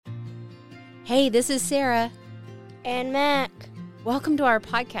Hey, this is Sarah. And Mac. Welcome to our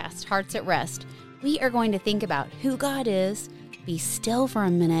podcast, Hearts at Rest. We are going to think about who God is, be still for a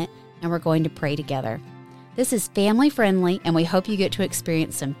minute, and we're going to pray together. This is family friendly, and we hope you get to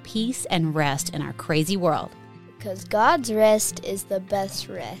experience some peace and rest in our crazy world. Because God's rest is the best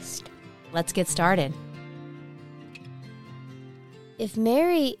rest. Let's get started. If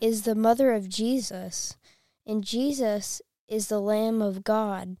Mary is the mother of Jesus, and Jesus is the Lamb of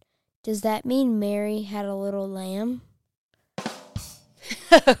God, does that mean Mary had a little lamb?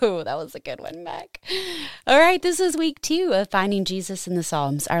 Oh, that was a good one, Mac. All right, this is week 2 of Finding Jesus in the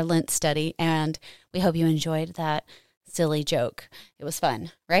Psalms, our Lent study, and we hope you enjoyed that silly joke. It was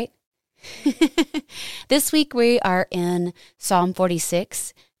fun, right? This week we are in Psalm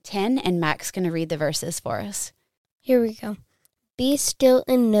 46:10, and Mac's going to read the verses for us. Here we go. Be still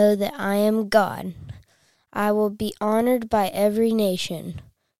and know that I am God. I will be honored by every nation.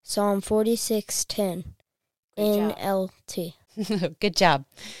 Psalm 46:10, NLT. Good job.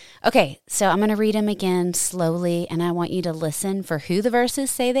 Okay, so I'm going to read them again slowly, and I want you to listen for who the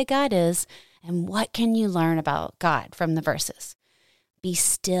verses say that God is and what can you learn about God from the verses. Be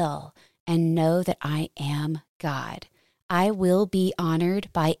still and know that I am God. I will be honored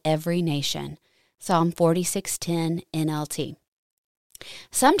by every nation. Psalm 46:10, NLT.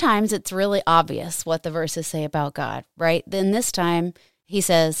 Sometimes it's really obvious what the verses say about God, right? Then this time he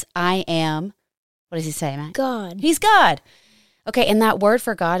says, I am, what does he say, Matt? God. He's God. Okay, and that word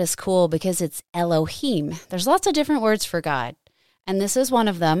for God is cool because it's Elohim. There's lots of different words for God, and this is one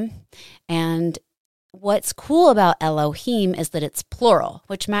of them. And what's cool about Elohim is that it's plural,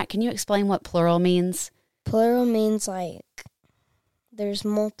 which, Matt, can you explain what plural means? Plural means like there's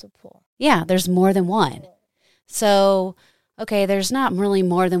multiple. Yeah, there's more than one. So, okay, there's not really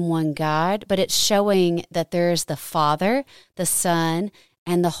more than one God, but it's showing that there's the Father, the Son,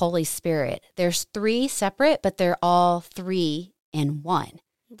 and the Holy Spirit. There's 3 separate, but they're all 3 in one.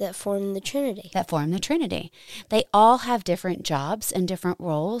 That form the Trinity. They all have different jobs and different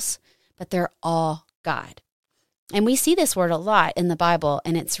roles, but they're all God. And we see this word a lot in the Bible,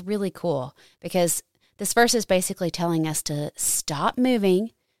 and it's really cool because this verse is basically telling us to stop moving.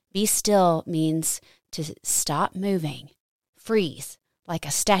 Be still means to stop moving. Freeze, like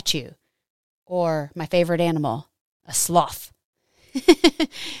a statue, or my favorite animal, a sloth.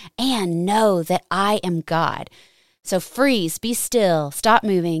 And know that I am God. So freeze, be still, stop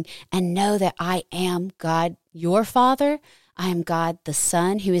moving, and know that I am God, your Father. I am God, the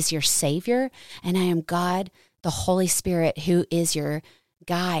Son, who is your Savior, and I am God, the Holy Spirit, who is your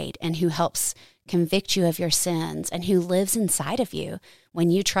guide and who helps convict you of your sins and who lives inside of you when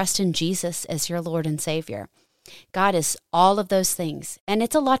you trust in Jesus as your Lord and Savior. God is all of those things, and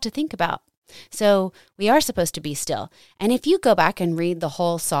it's a lot to think about. So we are supposed to be still. And if you go back and read the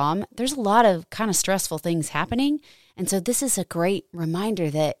whole psalm, there's a lot of kind of stressful things happening. And so this is a great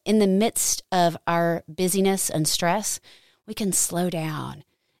reminder that in the midst of our busyness and stress, we can slow down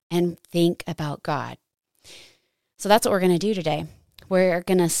and think about God. So that's what we're going to do today. We're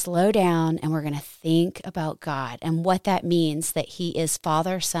going to slow down and we're going to think about God and what that means that He is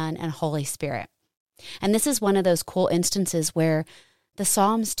Father, Son, and Holy Spirit. And this is one of those cool instances where the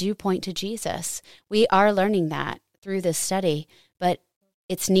Psalms do point to Jesus. We are learning that through this study, but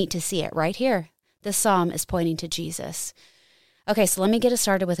it's neat to see it right here. The Psalm is pointing to Jesus. Okay, so let me get us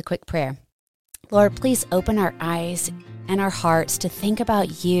started with a quick prayer. Lord, please open our eyes and our hearts to think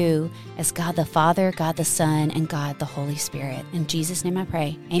about you as God the Father, God the Son, and God the Holy Spirit. In Jesus' name I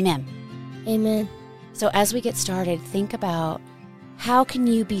pray, amen. Amen. So as we get started, think about how can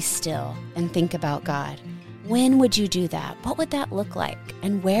you be still and think about God? When would you do that? What would that look like?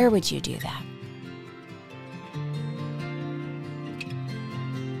 And where would you do that?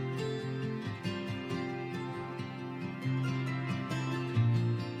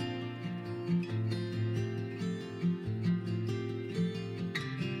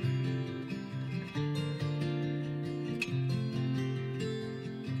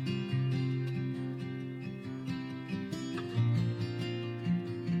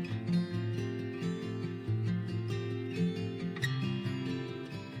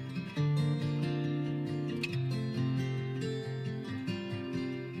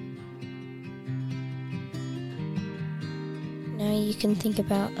 Now you can think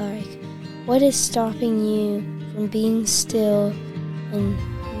about, what is stopping you from being still and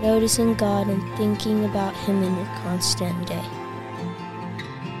noticing God and thinking about Him in your constant day?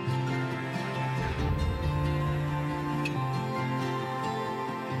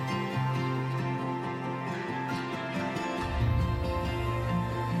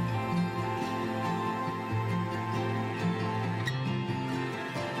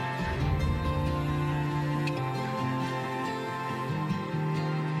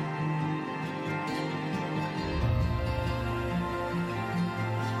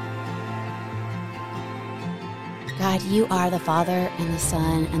 God, you are the Father and the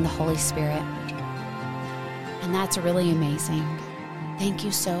Son and the Holy Spirit. And that's really amazing. Thank you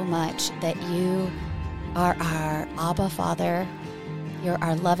so much that you are our Abba Father. You're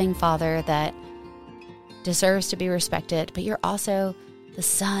our loving Father that deserves to be respected, but you're also the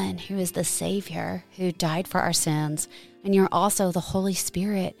Son who is the Savior who died for our sins. And you're also the Holy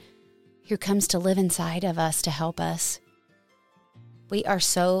Spirit who comes to live inside of us to help us. We are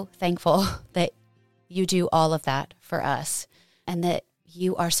so thankful that you do all of that for us and that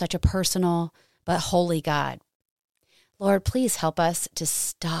you are such a personal but holy God. Lord, please help us to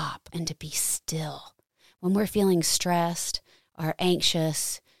stop and to be still when we're feeling stressed or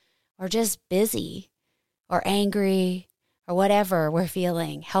anxious or just busy or angry or whatever we're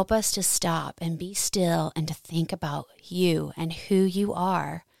feeling. Help us to stop and be still and to think about you and who you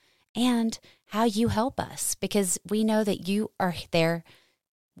are and how you help us, because we know that you are there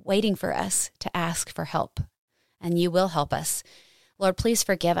waiting for us to ask for help, and you will help us. Lord, please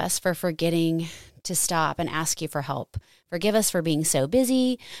forgive us for forgetting to stop and ask you for help. Forgive us for being so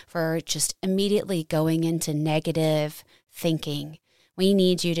busy, for just immediately going into negative thinking. We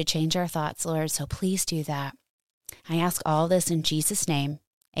need you to change our thoughts, Lord, so please do that. I ask all this in Jesus' name.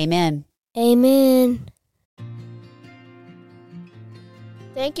 Amen. Amen.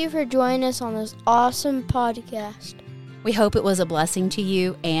 Thank you for joining us on this awesome podcast. We hope it was a blessing to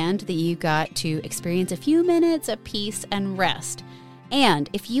you and that you got to experience a few minutes of peace and rest. And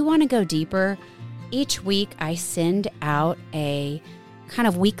if you want to go deeper, each week I send out a kind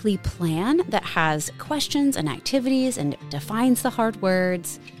of weekly plan that has questions and activities and defines the hard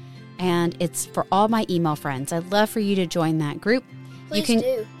words. And it's for all my email friends. I'd love for you to join that group. Please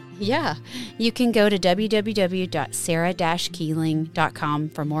do. Yeah. You can go to www.sarah-keeling.com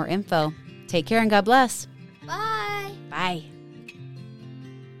for more info. Take care and God bless. Bye. Bye.